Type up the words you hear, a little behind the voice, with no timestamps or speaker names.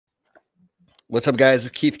What's up, guys?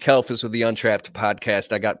 It's Keith Kelfis with the Untrapped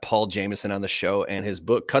podcast. I got Paul Jamison on the show and his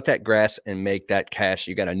book, Cut That Grass and Make That Cash.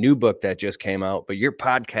 You got a new book that just came out, but your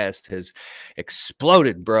podcast has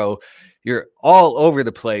exploded, bro. You're all over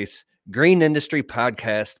the place. Green Industry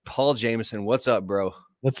Podcast. Paul Jamison, what's up, bro?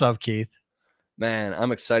 What's up, Keith? Man,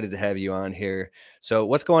 I'm excited to have you on here. So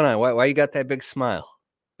what's going on? Why you got that big smile?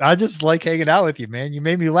 I just like hanging out with you, man. You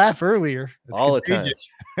made me laugh earlier. It's all contagious.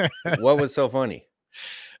 The time. What was so funny?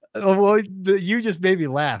 Well, you just made me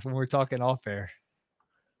laugh when we were talking off air.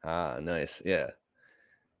 Ah, nice. Yeah.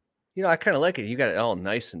 You know, I kind of like it. You got it all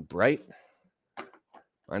nice and bright.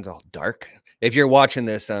 Mine's all dark. If you're watching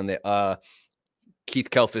this on the Keith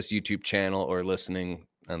Kelfis YouTube channel or listening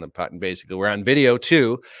on the pot, basically we're on video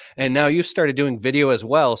too. And now you started doing video as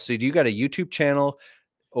well. So do you got a YouTube channel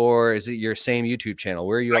or is it your same YouTube channel?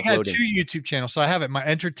 Where are you uploading? I got 2 YouTube channels. So I have it, my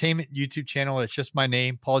entertainment YouTube channel. It's just my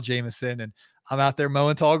name, Paul Jamison. And I'm out there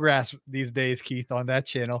mowing tall grass these days, Keith, on that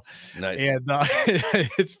channel. Nice. And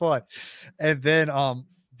it's fun. And then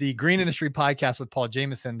the Green Industry Podcast with Paul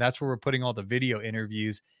Jamison, that's where we're putting all the video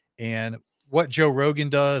interviews and what Joe Rogan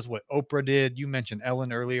does, what Oprah did. You mentioned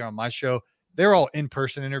Ellen earlier on my show. They're all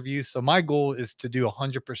in-person interviews. So my goal is to do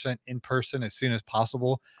 100% in person as soon as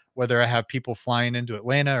possible, whether I have people flying into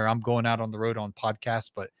Atlanta or I'm going out on the road on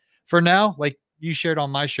podcasts. But for now, like you shared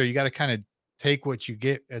on my show, you got to kind of take what you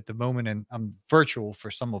get at the moment, and I'm virtual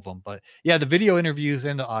for some of them, but yeah, the video interviews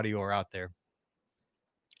and the audio are out there.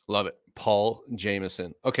 Love it. Paul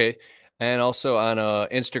Jamison. Okay. And also on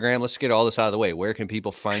Instagram, let's get all this out of the way. Where can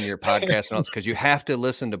people find your podcast? And all, because you have to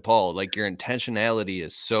listen to Paul. Like your intentionality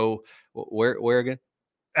is so, where again?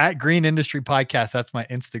 At Green Industry Podcast. That's my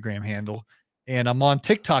Instagram handle. And I'm on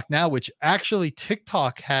TikTok now, which actually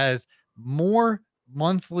TikTok has more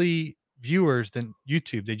monthly viewers than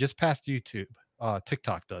YouTube. They just passed YouTube.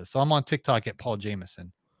 TikTok does. So I'm on TikTok at Paul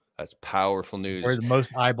Jamison. That's powerful news. Where the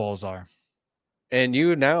most eyeballs are. And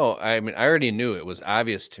you now, I mean, I already knew it was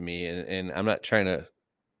obvious to me, and I'm not trying to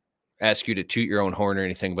ask you to toot your own horn or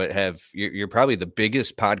anything, but you're probably the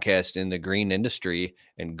biggest podcast in the green industry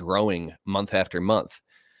and growing month after month.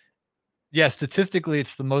 Yeah, statistically,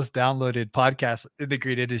 it's the most downloaded podcast in the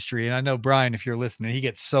green industry. And I know Brian, if you're listening, he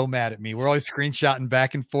gets so mad at me. We're always screenshotting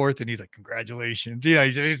back and forth, and he's like, "Congratulations!" You know,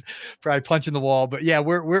 he's probably punching the wall. But yeah,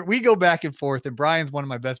 we go back and forth, and Brian's one of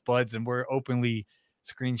my best buds, and we're openly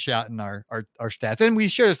screenshotting our stats. And we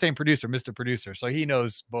share the same producer, Mr. Producer, so he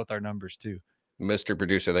knows both our numbers too. Mr.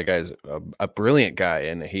 Producer, that guy's a brilliant guy,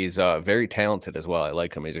 and he's very talented as well. I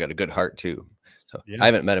like him. He's got a good heart too. So yeah. I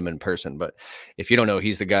haven't met him in person, but if you don't know,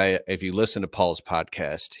 he's the guy. If you listen to Paul's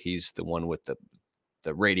podcast, he's the one with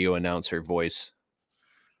the radio announcer voice.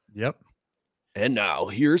 Yep. And now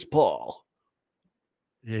here's Paul.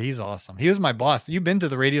 Yeah, he's awesome. He was my boss. You've been to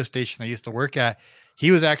the radio station I used to work at.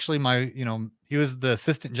 He was actually he was the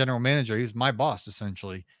assistant general manager. He was my boss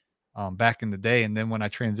essentially back in the day. And then when I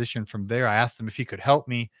transitioned from there, I asked him if he could help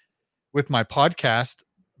me with my podcast,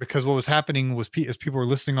 because what was happening was as people were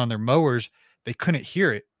listening on their mowers, they couldn't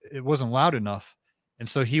hear it. It wasn't loud enough. And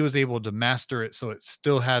so he was able to master it so it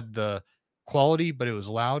still had the quality, but it was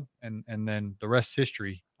loud. And then the rest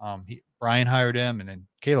history. Brian hired him, and then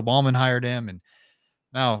Caleb Allman hired him, and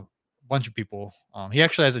now a bunch of people. He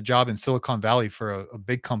actually has a job in Silicon Valley for a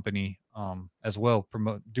big company as well,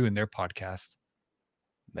 doing their podcast.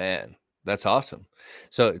 Man, that's awesome.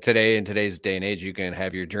 So today, in today's day and age, you can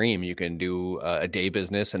have your dream. You can do a day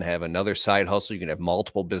business and have another side hustle. You can have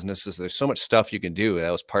multiple businesses. There's so much stuff you can do.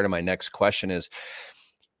 That was part of my next question is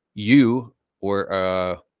you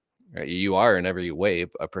are in every way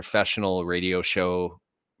a professional radio show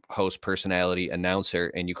host, personality,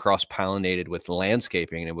 announcer, and you cross-pollinated with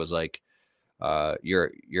landscaping. And it was like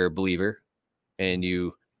you're a believer and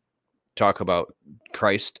you talk about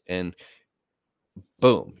Christ, and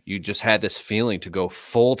boom, you just had this feeling to go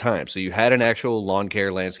full time. So you had an actual lawn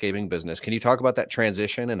care landscaping business. Can you talk about that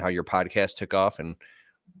transition and how your podcast took off? And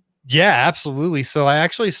yeah, absolutely. So I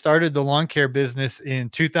actually started the lawn care business in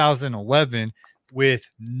 2011 with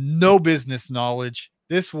no business knowledge.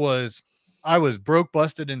 I was broke,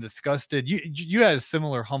 busted, and disgusted. You had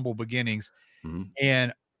similar humble beginnings. Mm-hmm.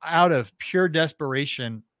 And out of pure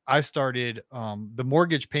desperation, I started, the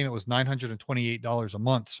mortgage payment was $928 a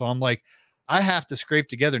month. So I'm like, I have to scrape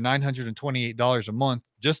together $928 a month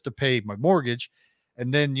just to pay my mortgage.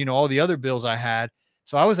 And then, all the other bills I had.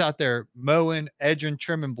 So I was out there mowing, edging,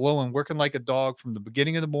 trimming, blowing, working like a dog from the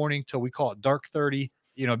beginning of the morning till we call it dark 30,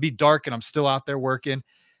 it'd be dark and I'm still out there working,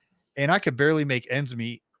 and I could barely make ends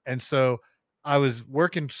meet. And so I was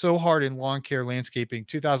working so hard in lawn care landscaping,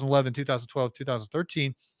 2011, 2012,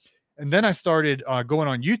 2013. And then I started going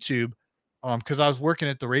on YouTube because I was working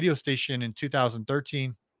at the radio station in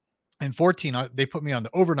 2013 and 14. They put me on the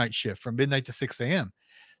overnight shift from midnight to 6 a.m.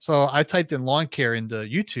 So I typed in lawn care into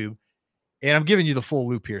YouTube, and I'm giving you the full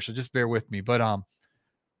loop here, so just bear with me. But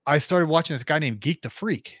I started watching this guy named Geek the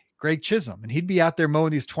Freak, Greg Chisholm, and he'd be out there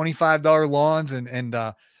mowing these $25 lawns and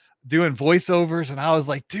doing voiceovers. And I was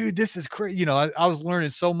like, dude, this is crazy. You know, I was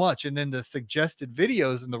learning so much. And then the suggested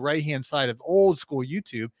videos in the right-hand side of old school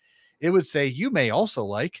YouTube, it would say, you may also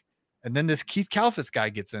like, and then this Keith Kalfas guy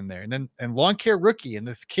gets in there, and lawn care rookie. And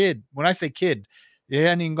this kid, when I say kid, he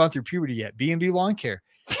hadn't even gone through puberty yet, B&B lawn care.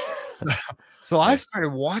 So I started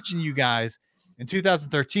watching you guys in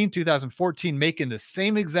 2013, 2014, making the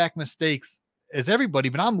same exact mistakes as everybody,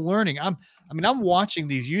 but I'm learning. I'm watching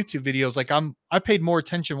these YouTube videos. Like I paid more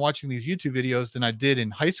attention watching these YouTube videos than I did in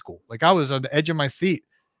high school. Like I was on the edge of my seat,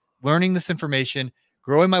 learning this information,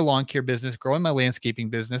 growing my lawn care business, growing my landscaping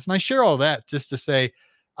business. And I share all that just to say,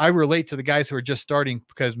 I relate to the guys who are just starting,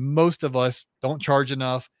 because most of us don't charge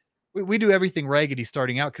enough. We do everything raggedy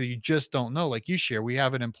starting out because you just don't know. Like you share, we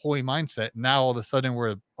have an employee mindset. Now all of a sudden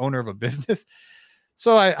we're an owner of a business.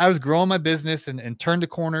 So I was growing my business and turned the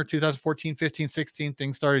corner 2014, 15, 16.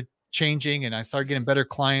 Things started changing, and I started getting better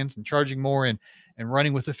clients and charging more and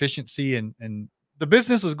running with efficiency. And the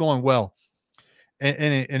business was going well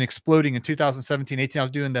and exploding in 2017, 18. I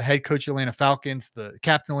was doing the head coach of Atlanta Falcons, the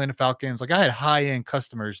captain of Atlanta Falcons. Like I had high-end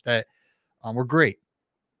customers that were great.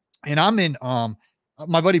 And I'm in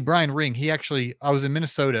my buddy Brian Ring. I was in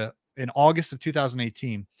Minnesota in August of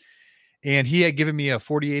 2018. And he had given me a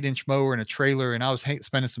 48-inch mower and a trailer, and I was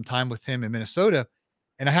spending some time with him in Minnesota.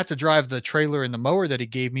 And I had to drive the trailer and the mower that he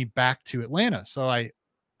gave me back to Atlanta. So it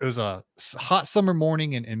was a hot summer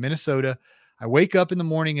morning in Minnesota. I wake up in the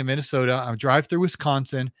morning in Minnesota. I drive through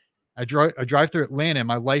Wisconsin. I drive through Atlanta, and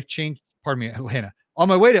my life changed. Pardon me, Atlanta. On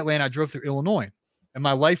my way to Atlanta, I drove through Illinois, and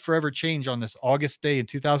my life forever changed on this August day in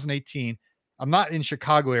 2018. I'm not in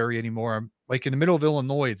Chicago area anymore. I'm like in the middle of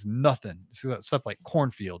Illinois. It's nothing. It's stuff like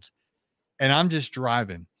cornfields. And I'm just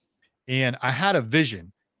driving, and I had a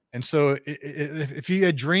vision. And so if you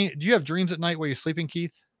had do you have dreams at night while you're sleeping,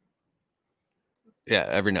 Keith? Yeah,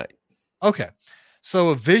 every night. Okay. So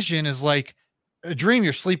a vision is like a dream.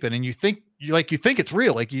 You're sleeping and you think it's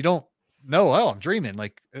real. Like you don't know, oh, I'm dreaming.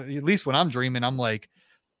 Like at least when I'm dreaming, I'm like,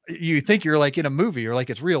 you think you're like in a movie or like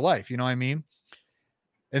it's real life. You know what I mean?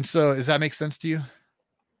 And so does that make sense to you?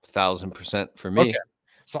 1,000% for me. Okay.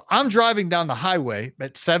 So I'm driving down the highway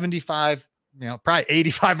at 75, probably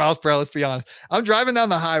 85 miles per hour. Let's be honest. I'm driving down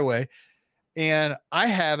the highway and I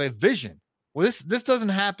have a vision. Well, this doesn't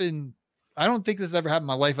happen. I don't think this ever happened in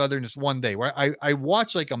my life other than just one day where I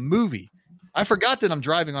watch like a movie. I forgot that I'm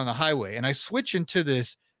driving on the highway and I switch into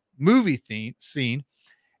this movie scene,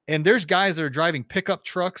 and there's guys that are driving pickup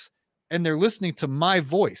trucks and they're listening to my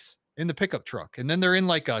voice in the pickup truck. And then they're in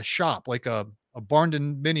like a shop, like a barn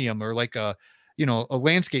dominium or like a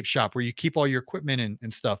landscape shop where you keep all your equipment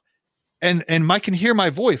and stuff. And I can hear my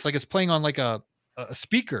voice like it's playing on like a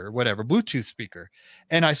speaker or whatever, Bluetooth speaker.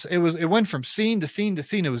 And it went from scene to scene to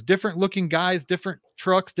scene. It was different looking guys, different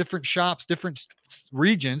trucks, different shops, different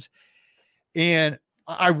regions. And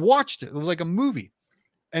I watched it. It was like a movie.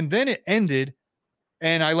 And then it ended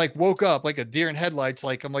and I like woke up like a deer in headlights.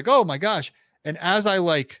 Like, I'm like, oh my gosh. And as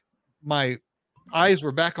my eyes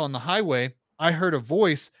were back on the highway, I heard a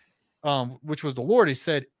voice, which was the Lord. He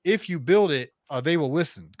said, if you build it, they will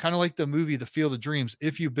listen. Kind of like the movie, The Field of Dreams.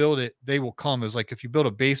 If you build it, they will come. It was like, if you build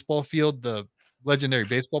a baseball field, the legendary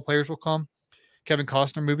baseball players will come. Kevin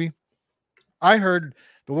Costner movie. I heard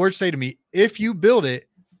the Lord say to me, if you build it,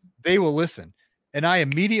 they will listen. And I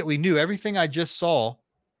immediately knew everything I just saw.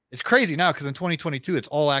 It's crazy now because in 2022, it's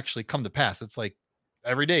all actually come to pass. It's like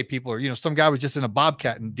every day people are, some guy was just in a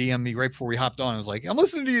Bobcat and DM'd me right before we hopped on. I was like, I'm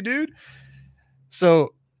listening to you, dude.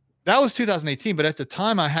 So that was 2018. But at the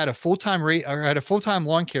time I had a full-time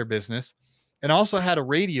lawn care business, and also had a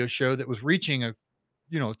radio show that was reaching a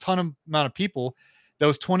ton amount of people that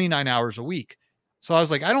was 29 hours a week. So I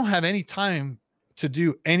was like, I don't have any time to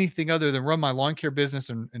do anything other than run my lawn care business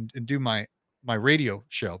and do my radio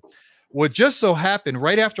show. What just so happened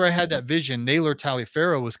right after I had that vision, Naylor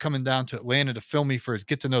Taliaferro was coming down to Atlanta to film me for his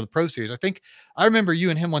Get to Know the Pro series. I remember you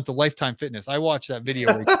and him went to Lifetime Fitness. I watched that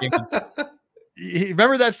video. Where he came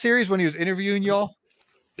remember that series when he was interviewing y'all?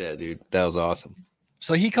 Yeah, dude, that was awesome.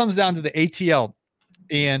 So he comes down to the ATL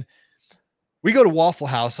and we go to Waffle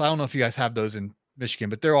House. I don't know if you guys have those in Michigan,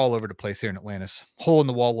 but they're all over the place here in Atlanta. Hole in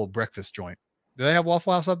the wall little breakfast joint. Do they have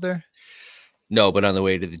Waffle House up there? No, but on the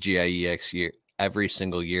way to the GIEX year, every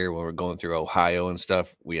single year when we're going through Ohio and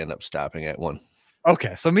stuff, we end up stopping at one.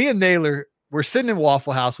 Okay. So me and Naylor, we're sitting in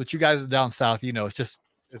Waffle House, which you guys are down south, it's just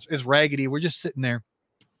It's raggedy. We're just sitting there.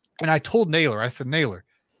 And I told Naylor, I said, Naylor,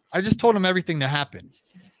 I just told him everything that happened.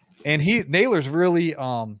 And Naylor's really,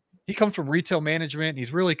 he comes from retail management.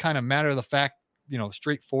 He's really kind of matter of the fact,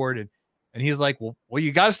 straightforward. And he's like, well,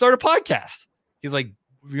 you got to start a podcast. He's like,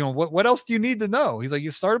 what else do you need to know? He's like,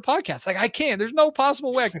 you start a podcast. Like, I can't, there's no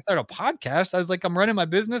possible way I can start a podcast. I was like, I'm running my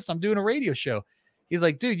business. I'm doing a radio show. He's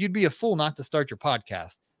like, dude, you'd be a fool not to start your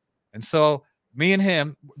podcast. And so me and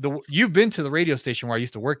him, you've been to the radio station where I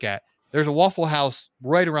used to work at. There's a Waffle House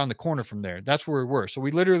right around the corner from there. That's where we were. So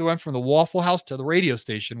we literally went from the Waffle House to the radio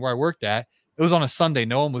station where I worked at. It was on a Sunday.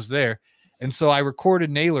 No one was there. And so I recorded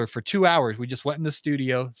Naylor for 2 hours. We just went in the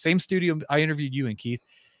studio, same studio I interviewed you in, Keith.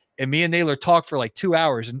 And me and Naylor talked for like 2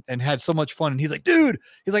 hours and had so much fun. And he's like, dude,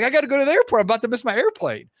 I got to go to the airport. I'm about to miss my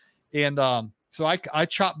airplane. And so I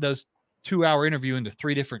chopped those 2-hour interview into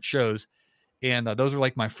 3 different shows. And those are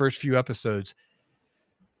like my first few episodes.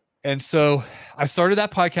 And so I started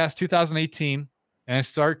that podcast 2018 and I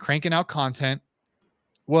started cranking out content.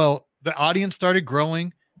 Well, the audience started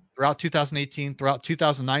growing throughout 2018, throughout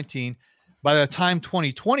 2019. By the time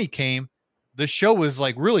 2020 came, the show was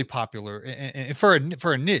like really popular and for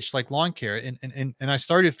a niche like lawn care. And I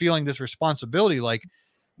started feeling this responsibility, like,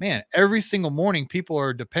 man, every single morning people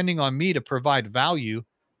are depending on me to provide value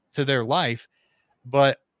to their life.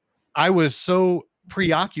 But I was so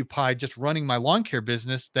preoccupied just running my lawn care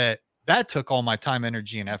business that took all my time,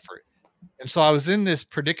 energy, and effort. And so I was in this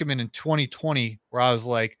predicament in 2020 where I was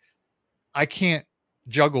like, I can't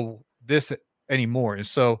juggle this anymore. And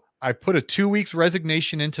so I put a 2 weeks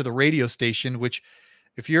resignation into the radio station, which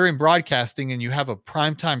if you're in broadcasting and you have a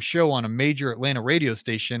primetime show on a major Atlanta radio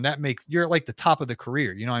station, you're like the top of the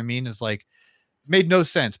career. You know what I mean? It's like, made no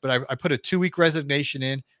sense, but I put a 2 week resignation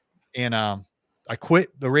in and I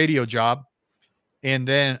quit the radio job. And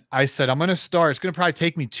then I said, I'm going to start, it's going to probably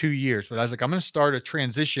take me 2 years, but I was like, I'm going to start a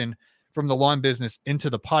transition from the lawn business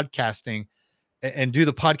into the podcasting and do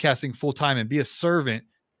the podcasting full time and be a servant,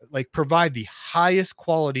 like provide the highest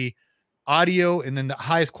quality audio and then the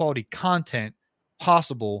highest quality content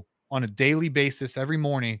possible on a daily basis every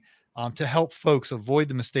morning to help folks avoid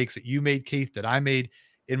the mistakes that you made, Keith, that I made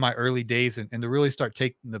in my early days and to really start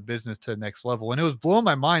taking the business to the next level. And it was blowing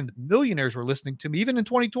my mind that millionaires were listening to me, even in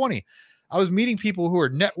 2020. I was meeting people who are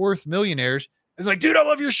net worth millionaires. It's like, dude, I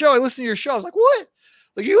love your show. I listen to your show. I was like, what?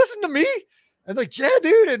 Like, you listen to me? And like, yeah,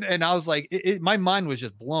 dude. And I was like, my mind was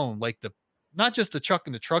just blown. Like not just the Chuck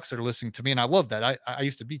and the Trucks that are listening to me. And I love that. I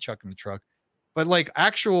used to be Chuck and the Truck, but like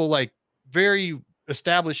actual, like very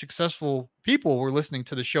established, successful people were listening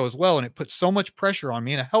to the show as well. And it put so much pressure on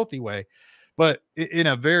me in a healthy way, but in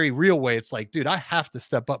a very real way. It's like, dude, I have to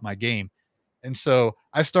step up my game. And so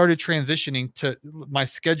I started transitioning to my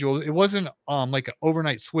schedule. It wasn't like an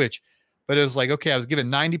overnight switch, but it was like, okay, I was giving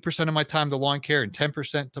 90% of my time to lawn care and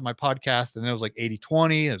 10% to my podcast. And it was like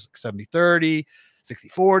 80-20, it was like 70-30,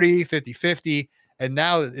 60-40, 50-50. And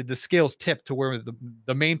now the scales tipped to where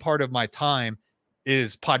the main part of my time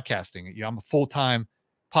is podcasting. I'm a full-time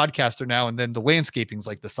podcaster now. And then the landscaping is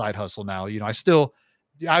like the side hustle now.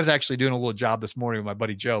 I was actually doing a little job this morning with my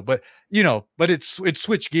buddy Joe, but it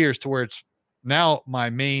switched gears to where it's now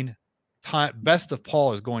my main time. Best of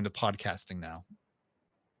Paul is going to podcasting now.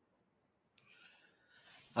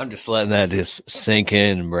 I'm just letting that just sink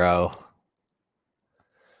in, bro.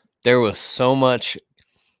 There was so much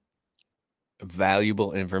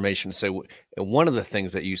valuable information. So one of the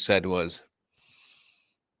things that you said was,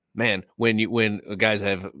 man, when guys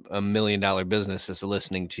have $1 million businesses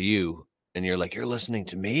listening to you and you're like, you're listening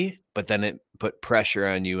to me, but then it put pressure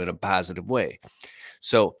on you in a positive way.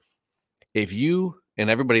 So if you, and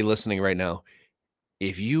everybody listening right now,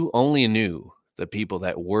 if you only knew the people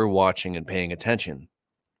that were watching and paying attention,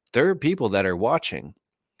 there are people that are watching,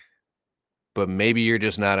 but maybe you're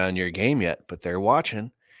just not on your game yet, but they're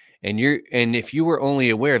watching. And if you were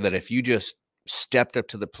only aware that if you just stepped up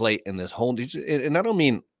to the plate in this whole, and I don't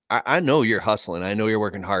mean, I know you're hustling. I know you're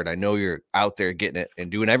working hard. I know you're out there getting it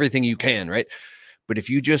and doing everything you can, right? But if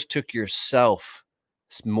you just took yourself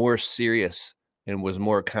more serious and had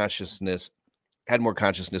more consciousness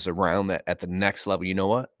around that at the next level, you know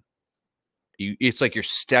what? It's like you're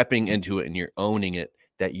stepping into it and you're owning it,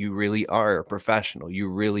 that you really are a professional. You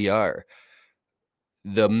really are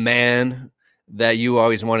the man that you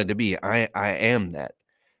always wanted to be. I am that.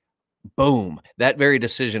 Boom. That very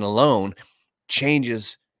decision alone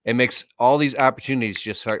changes and makes all these opportunities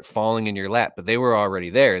just start falling in your lap, but they were already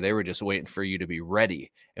there. They were just waiting for you to be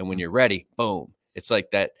ready. And when you're ready, boom, it's like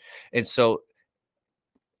that. And so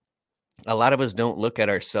a lot of us don't look at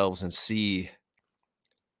ourselves and see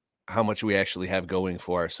how much we actually have going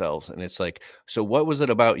for ourselves. And it's like, so what was it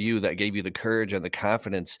about you that gave you the courage and the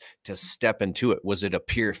confidence to step into it? Was it a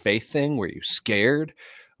pure faith thing? Were you scared?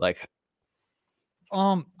 Like,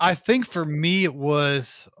 I think for me it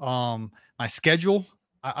was my schedule.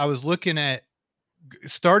 I was looking at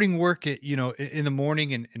starting work at, in the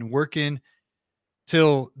morning and working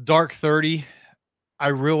till dark 30. I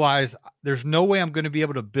realized there's no way I'm going to be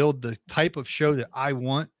able to build the type of show that I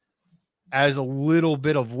want as a little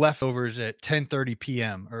bit of leftovers at 10:30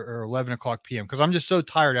 p.m. or 11 o'clock p.m. because I'm just so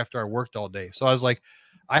tired after I worked all day. So I was like,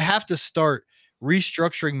 I have to start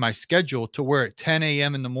restructuring my schedule to where at 10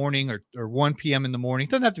 a.m. in the morning or 1 p.m. in the morning, it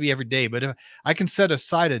doesn't have to be every day, but if I can set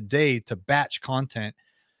aside a day to batch content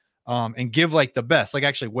and give like the best. Like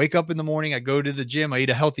actually wake up in the morning, I go to the gym, I eat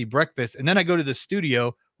a healthy breakfast, and then I go to the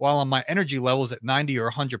studio while on my energy levels at 90 or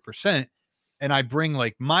 100%, and I bring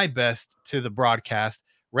like my best to the broadcast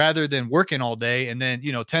rather than working all day and then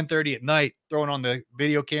 10:30 at night throwing on the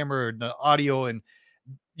video camera or the audio and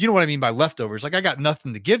you know what I mean by leftovers. Like I got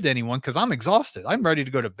nothing to give to anyone because I'm exhausted. I'm ready to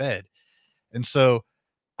go to bed. And so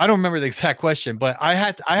I don't remember the exact question, but I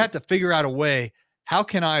had to figure out a way. How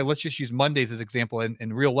can I, let's just use Mondays as example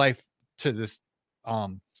in real life to this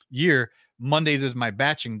year. Mondays is my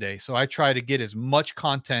batching day. So I try to get as much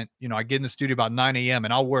content. I get in the studio about 9 a.m.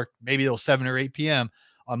 and I'll work maybe till 7 or 8 p.m.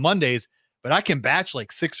 on Mondays, but I can batch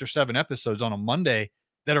like 6 or 7 episodes on a Monday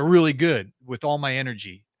that are really good with all my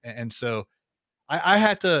energy. And so I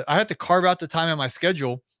had to carve out the time in my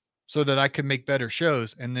schedule so that I could make better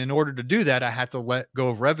shows. And in order to do that, I had to let go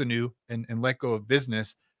of revenue and let go of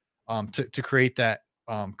business to create that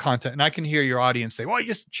content. And I can hear your audience say, well,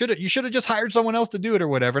 you should have just hired someone else to do it or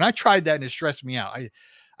whatever. And I tried that and it stressed me out.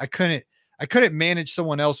 I couldn't manage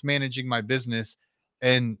someone else managing my business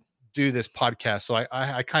and do this podcast. So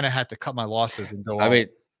I kind of had to cut my losses and go I all. mean,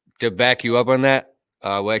 to back you up on that,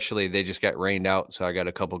 well, actually, they just got rained out. So I got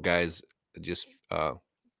a couple guys just, I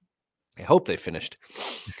hope they finished.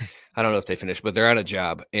 I don't know if they finished, but they're on a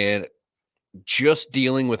job. And just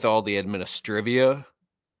dealing with all the administrivia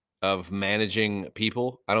of managing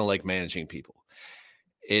people. I don't like managing people.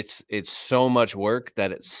 It's so much work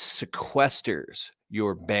that it sequesters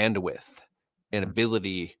your bandwidth and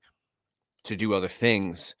ability to do other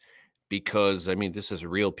things because I mean this is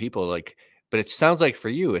real people like but it sounds like for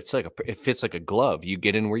you it fits like a glove. You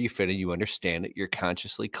get in where you fit and you understand it. You're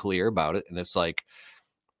consciously clear about it and it's like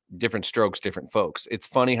different strokes, different folks. It's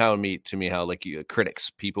funny how how like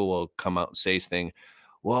critics, people will come out and say thing,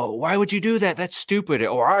 well, why would you do that? That's stupid.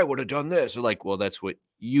 Or I would have done this. Or like, well, that's what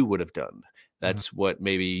you would have done. That's what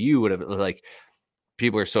maybe you would have like.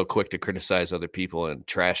 People are so quick to criticize other people and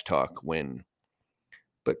trash talk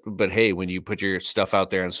but hey, when you put your stuff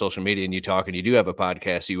out there on social media and you talk and you do have a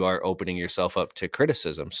podcast, you are opening yourself up to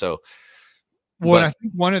criticism. So, Well, I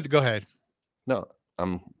think go ahead. No,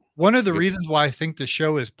 I'm one of the reasons why I think the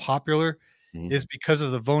show is popular is because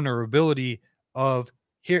of the vulnerability of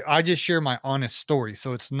here. I just share my honest story.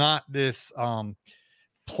 So it's not this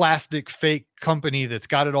plastic fake company that's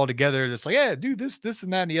got it all together. That's like, yeah, do this,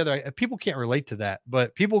 and that, and the other. People can't relate to that,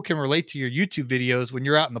 but people can relate to your YouTube videos when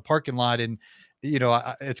you're out in the parking lot and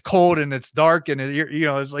it's cold and it's dark and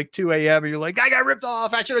it's like 2 a.m. and you're like, I got ripped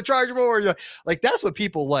off. I should have charged more. Like that's what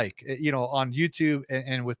people like, on YouTube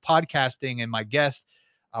and with podcasting. And my guest,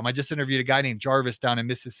 I just interviewed a guy named Jarvis down in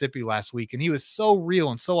Mississippi last week, and he was so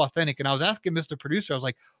real and so authentic. And I was asking Mr. Producer, I was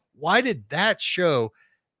like, why did that show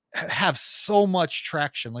have so much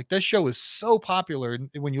traction? Like that show is so popular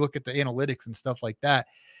when you look at the analytics and stuff like that.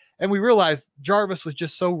 And we realized Jarvis was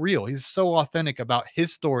just so real. He's so authentic about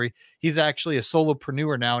his story. He's actually a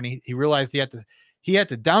solopreneur now. And he realized he had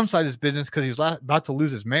to downsize his business because he's about to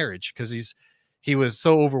lose his marriage because he was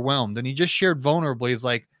so overwhelmed. And he just shared vulnerably. He's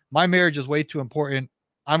like, my marriage is way too important.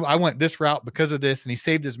 I went this route because of this. And he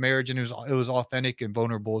saved his marriage, and it was authentic and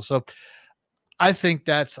vulnerable. So I think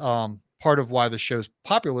that's part of why the show's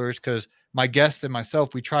popular is because my guest and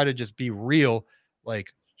myself, we try to just be real,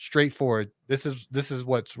 like straightforward. This is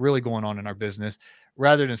what's really going on in our business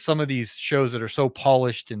rather than some of these shows that are so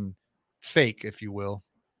polished and fake, if you will.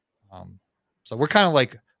 So we're kind of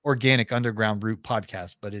like organic underground root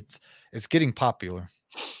podcast, but it's getting popular.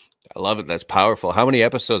 I love it. That's powerful. How many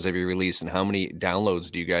episodes have you released and how many downloads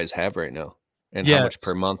do you guys have right now? And how much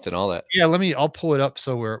per month and all that? Yeah, I'll pull it up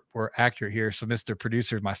so we're accurate here. So Mr.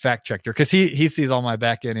 Producer is my fact checker because he sees all my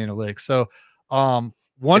back end analytics. So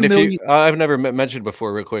 1 million. I've never mentioned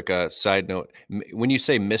before, real quick, side note. When you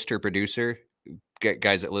say Mr. Producer,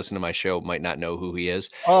 guys that listen to my show might not know who he is.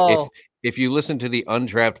 Oh. If you listen to the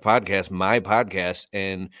Undraft podcast, my podcast,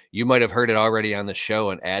 and you might have heard it already on the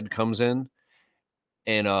show, an ad comes in,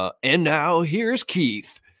 and now here's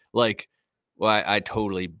Keith. Like, well, I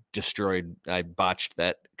totally I botched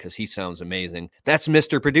that because he sounds amazing. That's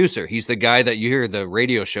Mr. Producer. He's the guy that you hear the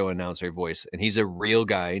radio show announcer voice, and he's a real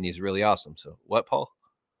guy and he's really awesome. So what, Paul?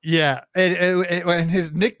 Yeah, and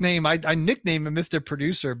his nickname, I nicknamed him Mr.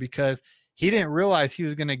 Producer because he didn't realize he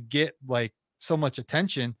was gonna get, like, so much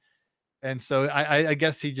attention, and so I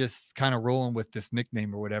guess he just kinda rolling with this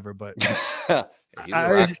nickname or whatever, but He's a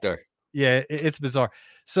I rock star. yeah, it's bizarre.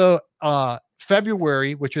 So,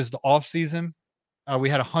 February, which is the off season, we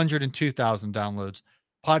had 102,000 downloads.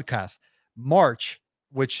 Podcast. March,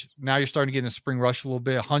 which now you're starting to get in the spring rush a little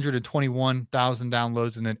bit, 121,000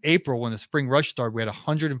 downloads. And then April, when the spring rush started, we had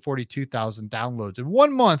 142,000 downloads in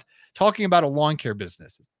 1 month talking about a lawn care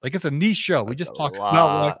business. Like, it's a niche show. We That's a just talk about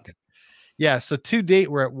lawn lot. care. Yeah. So to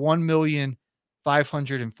date, we're at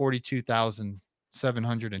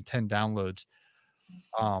 1,542,710 downloads.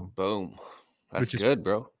 Boom. That's Which is good,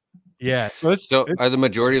 bro. yeah. So So it's are the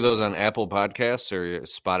majority of those on Apple Podcasts or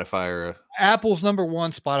Spotify or Apple's number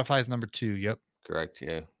one, Spotify's number two. Yep. correct?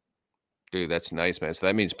 Yeah. Dude, that's nice, man. So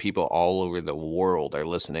that means people all over the world are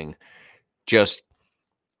listening. Just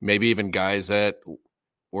maybe even guys that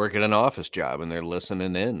work at an office job and they're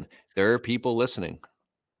listening in. There are people listening.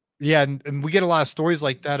 Yeah, and we get a lot of stories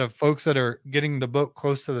like that of folks that are getting the boat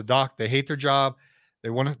close to the dock. They hate their job.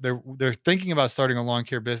 They're thinking about starting a lawn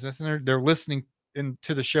care business, and they're listening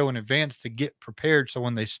into the show in advance to get prepared. So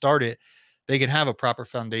when they start it, they can have a proper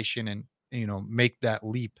foundation and make that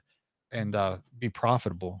leap and be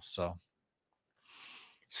profitable.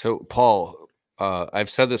 So Paul,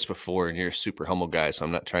 I've said this before, and you're a super humble guy, so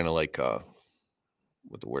I'm not trying to like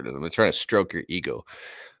what the word is. I'm not trying to stroke your ego.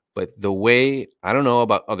 But the way, I don't know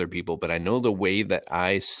about other people, but I know the way that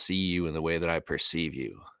I see you and the way that I perceive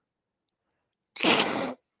you.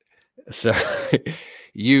 So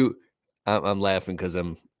I'm laughing because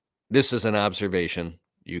this is an observation.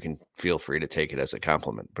 You can feel free to take it as a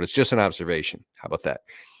compliment, but it's just an observation. How about that?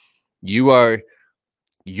 You're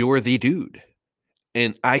the dude.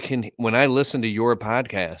 And when I listen to your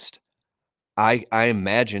podcast, I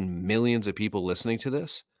imagine millions of people listening to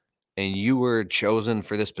this, and you were chosen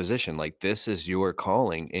for this position. Like, this is your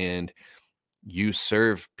calling, and you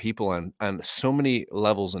serve people on so many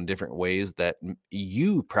levels in different ways that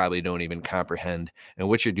you probably don't even comprehend. And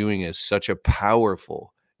what you're doing is such a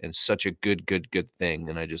powerful and such a good thing.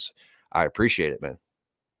 And I appreciate it, man.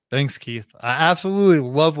 Thanks, Keith. I absolutely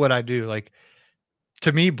love what I do. Like,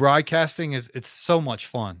 to me, broadcasting it's so much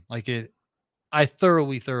fun. Like, I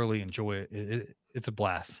thoroughly enjoy it. It's a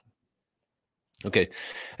blast. Okay.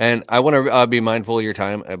 And I want to be mindful of your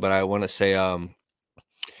time, but I want to say,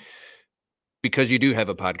 because you do have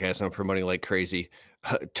a podcast and I'm promoting like crazy,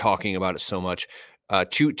 talking about it so much.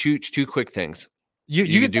 Two quick things.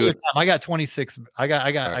 You can do it. I got 26. I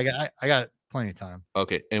got plenty of time.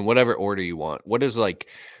 Okay. In whatever order you want. What is like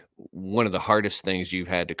one of the hardest things you've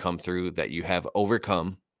had to come through that you have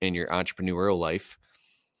overcome in your entrepreneurial life?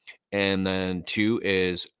 And then two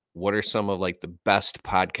is, what are some of like the best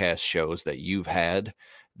podcast shows that you've had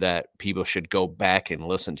that people should go back and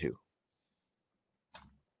listen to?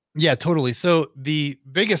 Yeah, totally. So the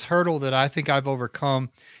biggest hurdle that I think I've overcome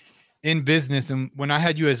in business, and when I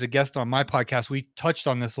had you as a guest on my podcast, we touched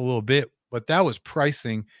on this a little bit, but that was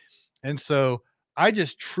pricing. And so I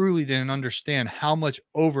just truly didn't understand how much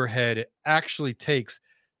overhead it actually takes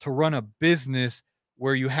to run a business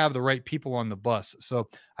where you have the right people on the bus. So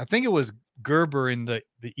I think it was Gerber in the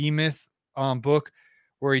E-Myth book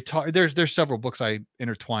where he taught. There's several books I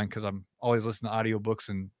intertwine because I'm always listening to audiobooks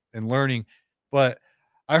and learning. But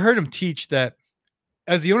I heard him teach that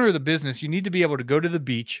as the owner of the business, you need to be able to go to the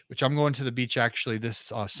beach, which I'm going to the beach actually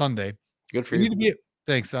this Sunday. Good for You you. need to be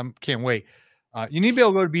thanks. I can't wait. You need to be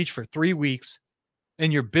able to go to the beach for 3 weeks,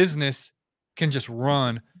 and your business can just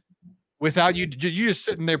run without you. You're just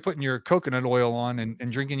sitting there putting your coconut oil on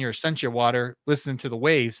and drinking your Essentia water, listening to the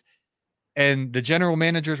waves. And the general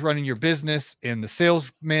manager's running your business, and the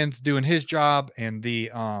salesman's doing his job, and the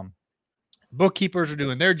bookkeepers are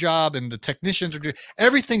doing their job, and the technicians are doing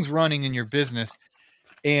everything's running in your business.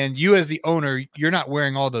 And you, as the owner, you're not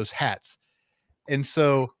wearing all those hats. And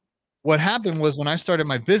so what happened was when I started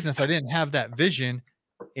my business, I didn't have that vision,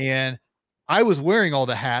 and I was wearing all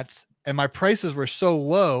the hats, and my prices were so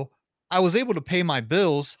low. I was able to pay my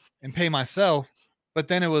bills and pay myself, but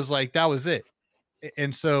then it was like, that was it.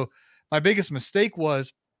 And so my biggest mistake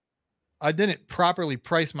was I didn't properly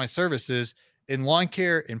price my services in lawn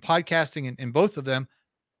care, in podcasting, and in both of them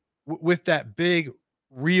with that big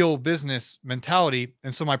real business mentality.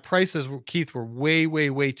 And so my prices, Keith, were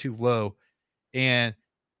way too low. And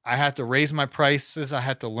I had to raise my prices. I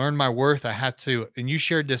had to learn my worth. I had to, and you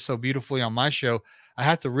shared this so beautifully on my show, I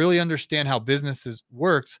had to really understand how businesses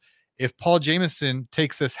works. If Paul Jamison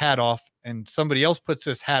takes this hat off and somebody else puts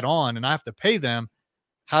this hat on and I have to pay them,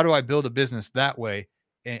 how do I build a business that way?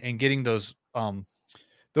 And getting those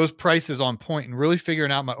prices on point and really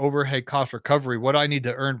figuring out my overhead cost recovery, what I need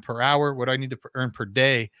to earn per hour, what I need to earn per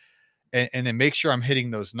day, and then make sure I'm hitting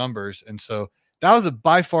those numbers. And so that was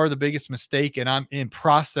by far the biggest mistake. And I'm in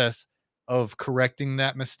process of correcting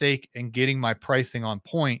that mistake and getting my pricing on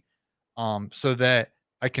point, so that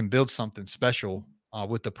I can build something special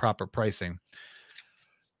with the proper pricing.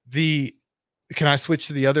 The Can I switch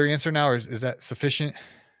to the other answer now, or is that sufficient?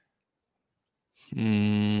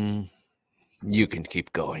 You can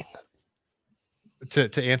keep going.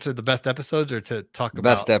 To answer the best episodes or to talk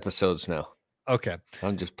Best about? episodes now. Okay.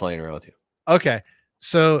 I'm just playing around with you. Okay.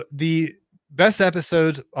 So the best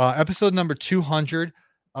episodes, episode number 200,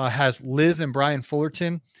 has Liz and Brian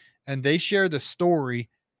Fullerton, and they share the story.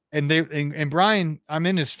 And Brian, I'm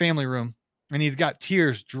in his family room, and he's got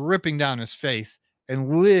tears dripping down his face.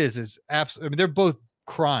 And Liz is absolutely, I mean, they're both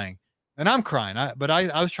crying, and I'm crying. I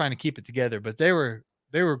was trying to keep it together, but they were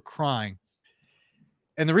crying.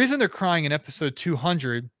 And the reason they're crying in episode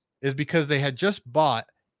 200 is because they had just bought,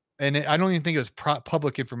 and I don't even think it was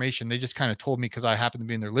public information. They just kind of told me because I happened to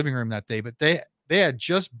be in their living room that day. But they had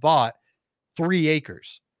just bought 3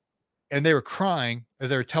 acres, and they were crying as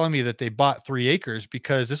they were telling me that they bought 3 acres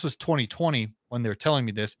because this was 2020 when they were telling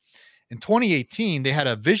me this. In 2018, they had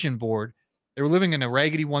a vision board. They were living in a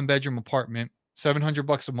raggedy 1-bedroom apartment,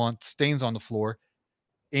 $700 a month, stains on the floor,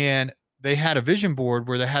 and they had a vision board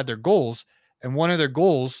where they had their goals, and one of their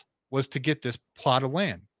goals was to get this plot of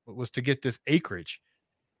land, was to get this acreage.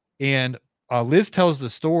 And Liz tells the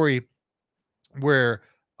story where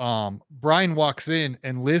Brian walks in,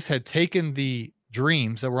 and Liz had taken the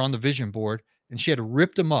dreams that were on the vision board and she had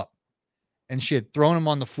ripped them up and she had thrown them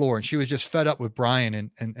on the floor, and she was just fed up with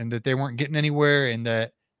Brian, and that they weren't getting anywhere and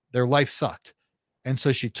that their life sucked. And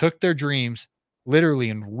so she took their dreams literally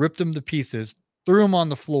and ripped them to pieces, threw them on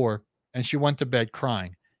the floor, and she went to bed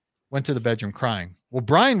crying, went to the bedroom crying. Well,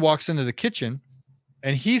 Brian walks into the kitchen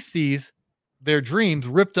and he sees their dreams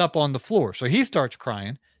ripped up on the floor. So he starts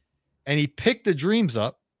crying, and he picked the dreams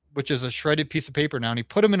up, which is a shredded piece of paper now, and he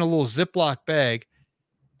put them in a little Ziploc bag,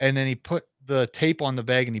 and then he put the tape on the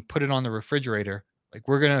bag and he put it on the refrigerator. Like,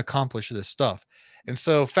 we're going to accomplish this stuff. And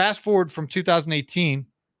so fast forward from 2018,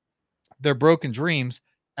 their broken dreams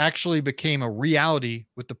actually became a reality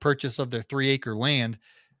with the purchase of their 3-acre land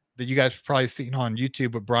that you guys have probably seen on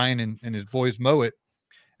YouTube with Brian and his boys mow it.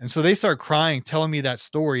 And so they start crying, telling me that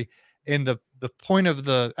story. And the point of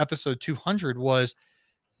the episode 200 was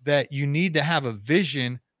that you need to have a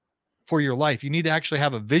vision for your life. You need to actually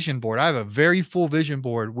have a vision board. I have a very full vision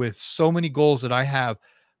board with so many goals that I have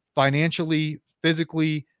financially,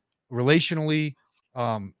 physically, relationally.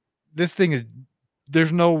 This thing is,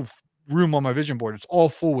 there's no room on my vision board. It's all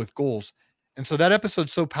full with goals. And so that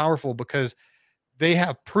episode's so powerful because they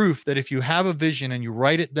have proof that if you have a vision and you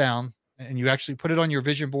write it down and you actually put it on your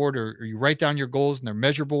vision board, or you write down your goals and they're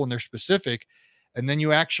measurable and they're specific, and then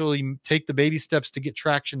you actually take the baby steps to get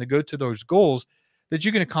traction to go to those goals, that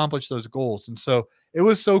you can accomplish those goals. And so it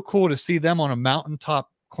was so cool to see them on a mountaintop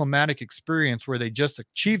climatic experience where they just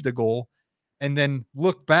achieved the goal and then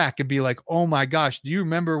look back and be like, oh my gosh, do you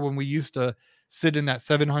remember when we used to sit in that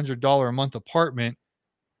 $700 a month apartment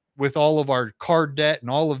with all of our card debt and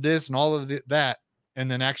all of this and all of that, and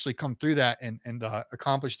then actually come through that and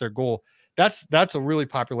accomplish their goal? That's a really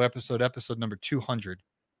popular episode number 200.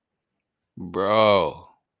 Bro,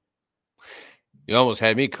 you almost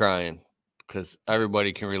had me crying because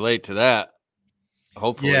everybody can relate to that.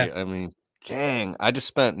 Hopefully. Yeah. I mean, dang, I just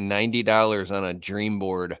spent $90 on a dream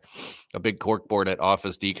board, a big cork board at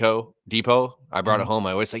Office Depot. I brought it home.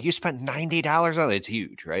 I always like, you spent $90 on it. It's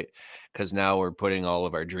huge, right? Because now we're putting all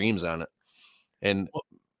of our dreams on it. And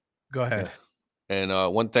Go ahead.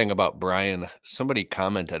 And one thing about Brian, somebody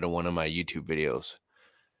commented on one of my YouTube videos,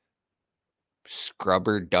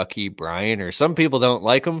 Scrubber Ducky Brian, or some people don't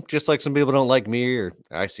like him, just like some people don't like me, or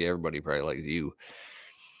I see everybody probably likes you.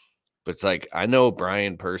 But it's like, I know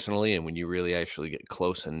Brian personally, and when you really actually get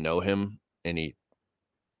close and know him and he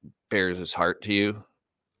bears his heart to you,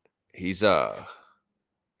 he's a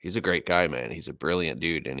great guy, man. He's a brilliant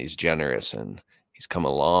dude, and he's generous, and he's come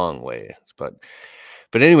a long way. But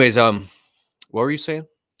anyways, what were you saying?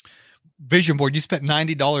 Vision board. You spent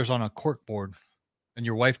 $90 on a cork board and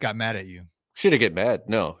your wife got mad at you. She didn't get mad.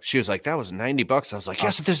 No, she was like, that was $90. I was like,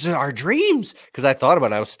 yes, this is our dreams. Because I thought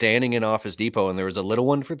about it. I was standing in Office Depot and there was a little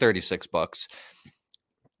one for $36.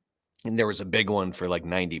 And there was a big one for like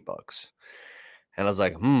 $90. And I was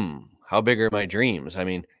like, how big are my dreams? I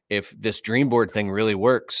mean, if this dream board thing really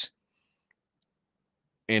works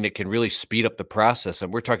and it can really speed up the process,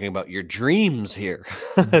 and we're talking about your dreams here,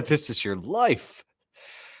 this is your life.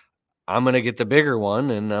 I'm going to get the bigger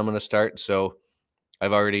one and I'm going to start. So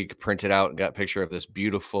I've already printed out and got a picture of this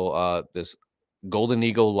beautiful, this Golden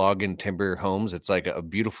Eagle log and timber homes. It's like a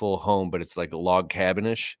beautiful home, but it's like a log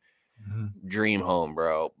cabinish dream home,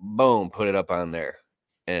 bro. Boom, put it up on there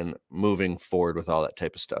and moving forward with all that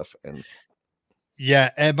type of stuff. And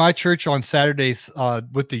yeah, at my church on Saturdays,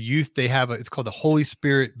 with the youth, they have it's called the Holy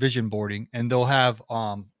Spirit vision boarding, and they'll have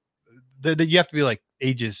you have to be like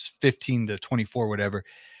ages 15 to 24, whatever.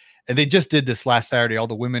 And they just did this last Saturday, all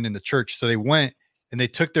the women in the church. So they went and they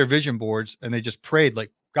took their vision boards and they just prayed,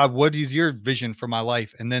 like, God, what is your vision for my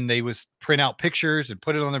life? And then they was print out pictures and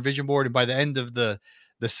put it on their vision board. And by the end of the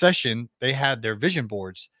session, they had their vision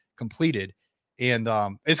boards completed. And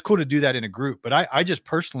it's cool to do that in a group. But I just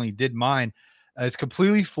personally did mine. It's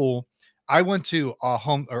completely full. I went to a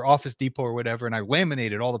home or Office Depot or whatever, and I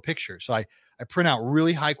laminated all the pictures. So I print out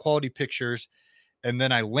really high quality pictures, and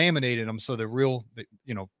then I laminated them so they're real,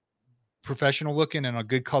 professional looking and a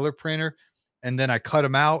good color printer. And then I cut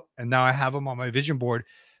them out, and now I have them on my vision board.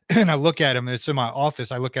 And I look at them, and it's in my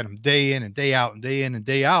office. I look at them day in and day out and day in and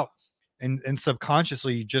day out. And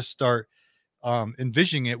subconsciously you just start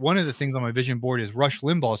envisioning it. One of the things on my vision board is Rush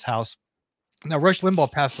Limbaugh's house. Now, Rush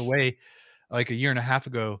Limbaugh passed away like a year and a half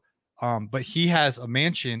ago. But he has a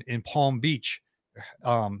mansion in Palm Beach,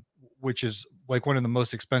 which is like one of the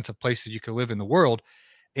most expensive places you could live in the world.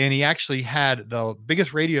 And he actually had the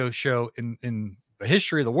biggest radio show in the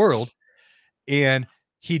history of the world. And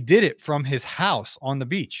he did it from his house on the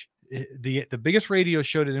beach. The biggest radio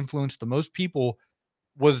show that influenced the most people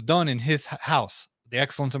was done in his house, the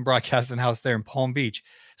Excellence in Broadcasting house there in Palm Beach.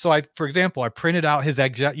 So for example, I printed out his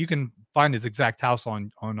exact, you can find his exact house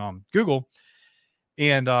on Google.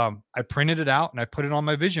 And I printed it out and I put it on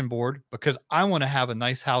my vision board because I want to have a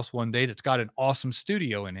nice house one day that's got an awesome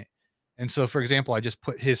studio in it. And so, for example, I just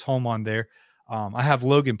put his home on there. I have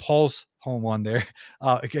Logan Paul's home on there.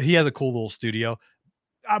 He has a cool little studio.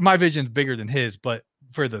 My vision's bigger than his, but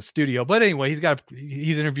for the studio. But anyway,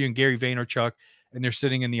 he's interviewing Gary Vaynerchuk, and they're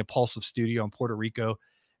sitting in the Impulsive studio in Puerto Rico.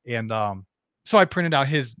 And so I printed out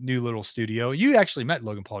his new little studio. You actually met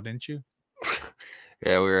Logan Paul, didn't you?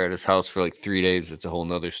 Yeah, we were at his house for like 3 days. It's a whole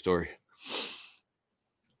nother story.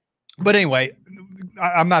 But anyway,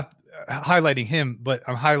 I'm not highlighting him, but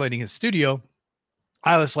I'm highlighting his studio.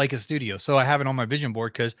 I just like his studio. So I have it on my vision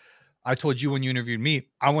board because I told you when you interviewed me,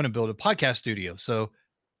 I want to build a podcast studio. So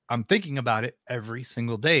I'm thinking about it every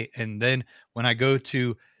single day. And then when I go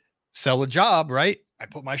to sell a job, right, I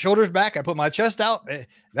put my shoulders back, I put my chest out.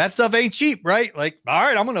 That stuff ain't cheap, right? Like, all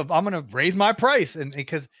right, I'm gonna raise my price, and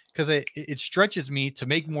because it stretches me to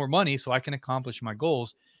make more money so I can accomplish my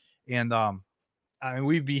goals. And I mean,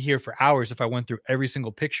 we'd be here for hours if I went through every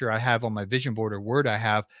single picture I have on my vision board or word I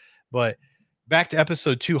have. But back to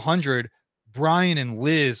episode 200, Brian and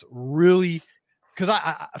Liz really, because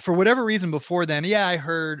I for whatever reason before then, yeah, I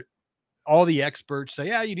heard all the experts say,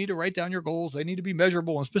 yeah, you need to write down your goals. They need to be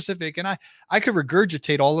measurable and specific. And I could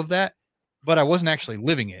regurgitate all of that, but I wasn't actually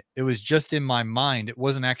living it. It was just in my mind. It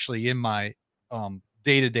wasn't actually in my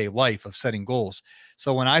day-to-day life of setting goals.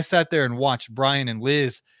 So when I sat there and watched Brian and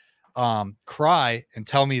Liz cry and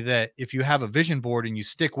tell me that if you have a vision board and you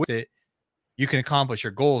stick with it, you can accomplish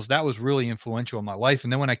your goals, that was really influential in my life.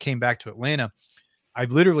 And then when I came back to Atlanta, I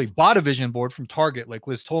literally bought a vision board from Target, like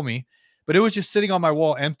Liz told me, but it was just sitting on my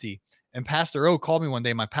wall empty. And Pastor O called me one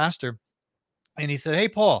day, my pastor, and he said, hey,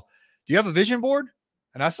 Paul, do you have a vision board?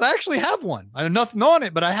 And I said, I actually have one. I have nothing on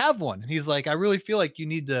it, but I have one. And he's like, I really feel like you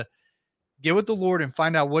need to get with the Lord and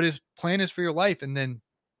find out what his plan is for your life, and then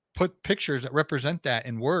put pictures that represent that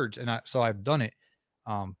in words. And so I've done it.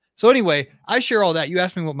 So anyway, I share all that. You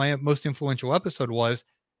asked me what my most influential episode was.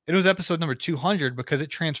 It was episode number 200 because it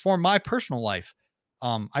transformed my personal life.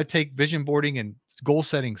 I take vision boarding and goal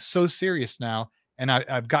setting so serious now, and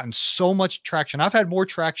I've gotten so much traction. I've had more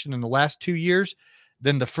traction in the last 2 years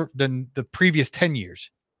than the previous 10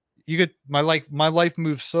 years. My life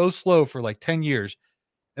moved so slow for like 10 years.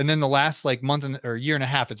 And then the last like month or year and a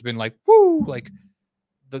half, it's been like, woo, like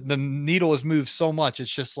the needle has moved so much.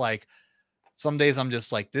 It's just like, some days I'm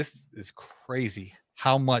just like, this is crazy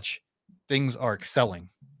how much things are excelling.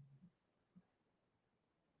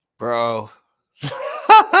 Bro.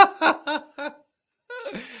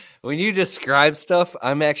 When you describe stuff,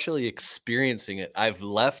 I'm actually experiencing it. I've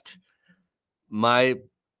left my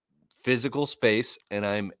physical space and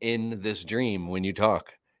I'm in this dream when you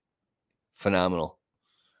talk. Phenomenal.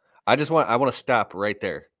 I want to stop right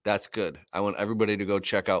there. That's good. I want everybody to go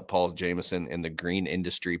check out Paul Jamison and the Green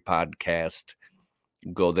Industry Podcast.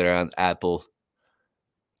 Go there on Apple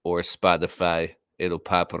or Spotify. It'll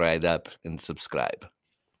pop right up and subscribe.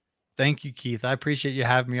 Thank you, Keith. I appreciate you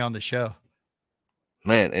having me on the show.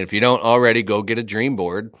 Man, and if you don't already, go get a dream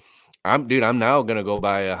board. I'm now gonna go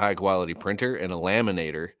buy a high quality printer and a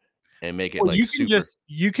laminator and make it Well, like super.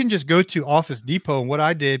 you can just go to Office Depot, and what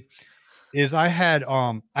I did is I had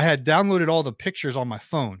downloaded all the pictures on my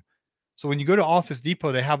phone. So when you go to Office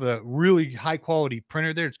Depot, they have a really high quality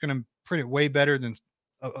printer there. It's going to print it way better than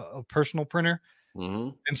a personal printer.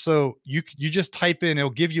 Mhm. And so you just type in, it'll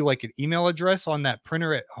give you like an email address on that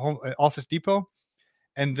printer at home at Office Depot,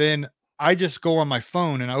 and then I just go on my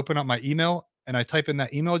phone and I open up my email and I type in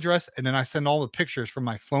that email address, and then I send all the pictures from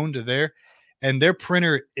my phone to there. And their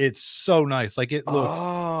printer, it's so nice. Like it looks,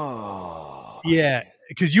 Oh, yeah,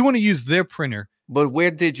 because you want to use their printer but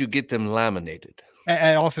where did you get them laminated?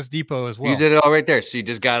 at Office Depot as You well. did it all right there. So you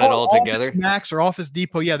just got it all Office together. Max or Office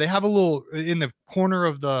Depot, yeah, they have a little in the corner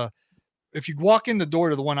of the. If you walk in the door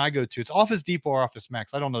to the one I go to, it's Office Depot or Office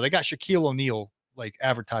Max. I don't know. They got Shaquille O'Neal like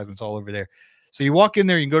advertisements all over there. So you walk in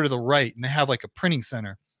there, you can go to the right, and they have like a printing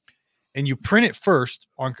center, and you print it first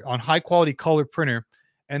on high quality color printer,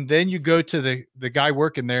 and then you go to the guy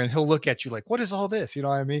working there, and he'll look at you like, "What is all this?" You know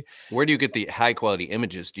what I mean? Where do you get the high quality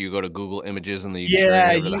images? Do you go to Google Images and then you churn Yeah,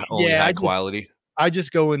 whatever the only yeah. high quality? I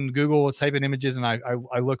just go in Google, type in images, and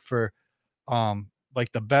I look for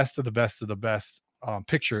like the best of the best of the best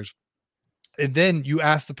pictures. And then you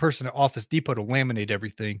ask the person at Office Depot to laminate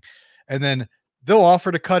everything, and then they'll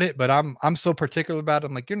offer to cut it. But I'm so particular about it.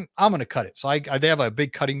 I'm like, I'm going to cut it. So they have a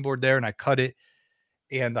big cutting board there, and I cut it.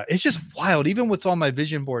 And it's just wild. Even what's on my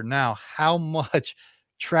vision board now, how much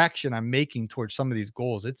traction I'm making towards some of these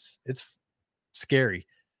goals. It's scary.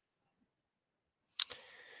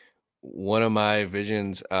 One of my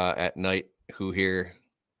visions at night,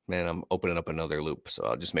 man, I'm opening up another loop, so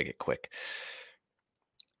I'll just make it quick.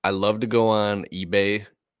 I love to go on eBay.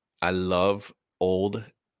 I love old,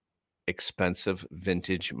 expensive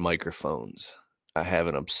vintage microphones. I have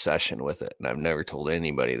an obsession with it, and I've never told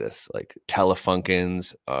anybody this. Like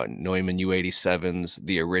Telefunkens, Neumann U87s,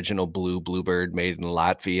 the original blue Bluebird made in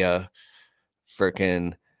Latvia,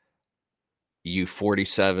 freaking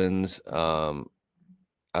U47s,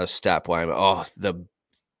 a stop Wyman. Oh, the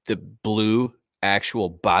blue actual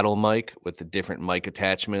bottle mic with the different mic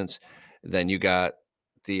attachments. Then you got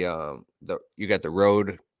the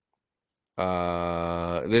Rode.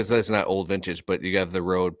 This not old vintage, but you got the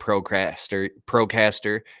Rode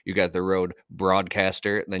Procaster. You got the Rode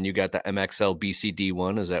Broadcaster. And then you got the MXL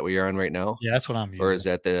BCD1. Is that what you're on right now, Yeah, that's what I'm or using. is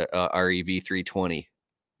that the REV 320?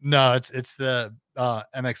 No, it's the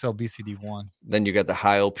MXL BCD1. Then you got the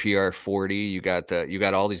Heil PR40. You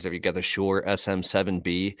got all these different. You got the Shure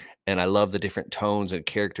SM7B, and I love the different tones and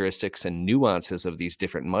characteristics and nuances of these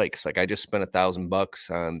different mics. Like I just spent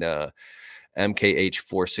 $1,000 on the MKH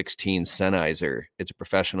 416 Sennheiser. It's a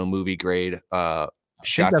professional movie grade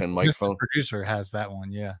shotgun microphone. Producer has that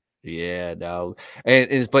one, yeah. Yeah, no,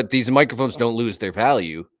 but these microphones don't lose their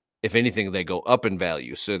value. If anything, they go up in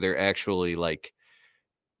value. So they're actually like,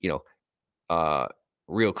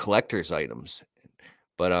 real collector's items.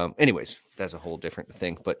 But anyways, that's a whole different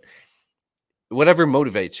thing. But whatever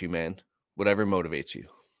motivates you, man, whatever motivates you.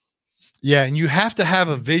 Yeah, and you have to have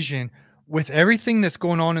a vision. With everything that's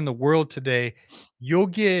going on in the world today, you'll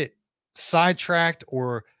get sidetracked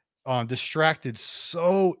or distracted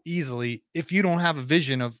so easily if you don't have a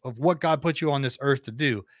vision of what God put you on this earth to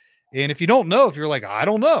do. And if you don't know, if you're like, I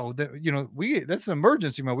don't know, that that's an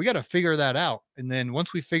emergency mode. We got to figure that out. And then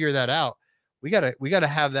once we figure that out, we gotta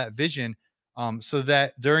have that vision, so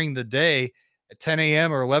that during the day at 10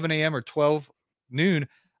 a.m. or 11 a.m. or 12 noon,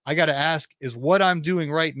 I got to ask, is what I'm doing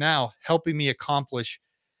right now helping me accomplish,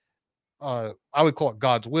 I would call it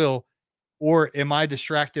God's will, or am I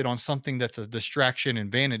distracted on something that's a distraction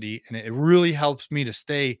and vanity? And it really helps me to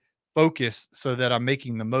stay focused so that I'm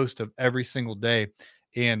making the most of every single day,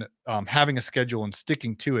 and having a schedule and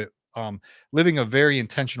sticking to it, living a very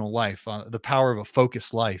intentional life, the power of a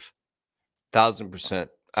focused life. 1,000%.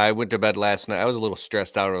 I went to bed last night. I was a little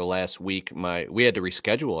stressed out over the last week. We had to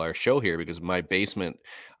reschedule our show here because my basement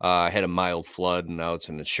had a mild flood, and now it's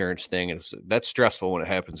an insurance thing, and that's stressful when it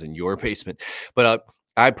happens in your basement. But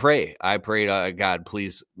I pray to God,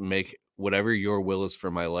 please make whatever your will is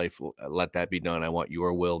for my life. Let that be done. I want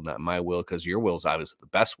your will, not my will, because your will is obviously the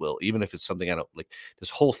best will, even if it's something I don't like. This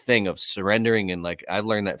whole thing of surrendering, and like I've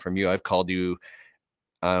learned that from you. I've called you.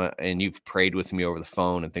 And you've prayed with me over the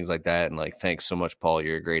phone and things like that. And like, thanks so much, Paul.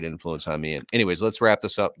 You're a great influence on me. And anyways, let's wrap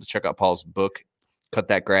this up. Check out Paul's book, cut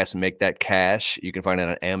that grass and make that cash. You can find it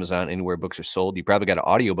on Amazon, anywhere books are sold. You probably got an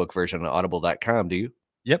audiobook version on audible.com, do you?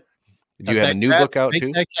 Yep. Do Cut you have a that new grass book and out make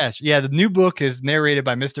too? that cash. Yeah, the new book is narrated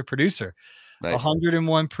by Mr. Producer. Nice.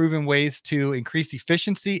 101 proven ways to increase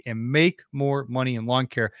efficiency and make more money in lawn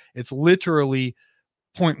care. It's literally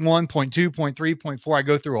point 1, point 2, point 3, point 4. I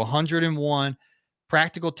go through 101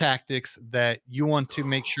 practical tactics that you want to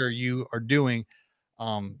make sure you are doing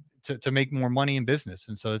to make more money in business.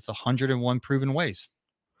 And so it's 101 proven ways.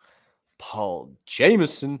 Paul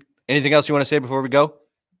Jamison. Anything else you want to say before we go?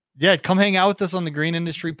 Yeah, come hang out with us on the Green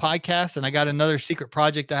Industry Podcast. And I got another secret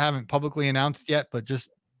project I haven't publicly announced yet, but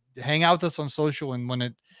just hang out with us on social. And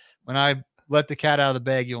when I let the cat out of the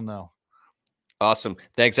bag, you'll know. Awesome.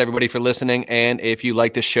 Thanks everybody for listening. And if you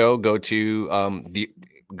like the show, go to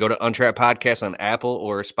Untrapped Podcast on Apple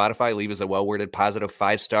or Spotify. Leave us a well-worded, positive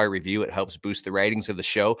 5-star review. It helps boost the ratings of the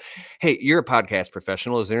show. Hey, you're a podcast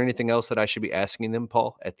professional. Is there anything else that I should be asking them,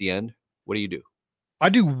 Paul, at the end? What do you do? I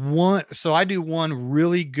do one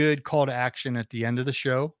really good call to action at the end of the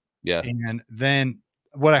show. Yeah. And then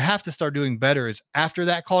what I have to start doing better is after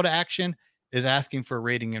that call to action is asking for a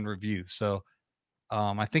rating and review. So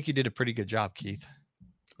I think you did a pretty good job, Keith.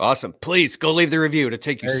 Awesome. Please go leave the review. It'll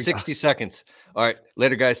take you 60 seconds. All right.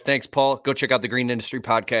 Later, guys. Thanks, Paul. Go check out the Green Industry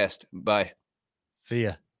Podcast. Bye. See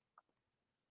ya.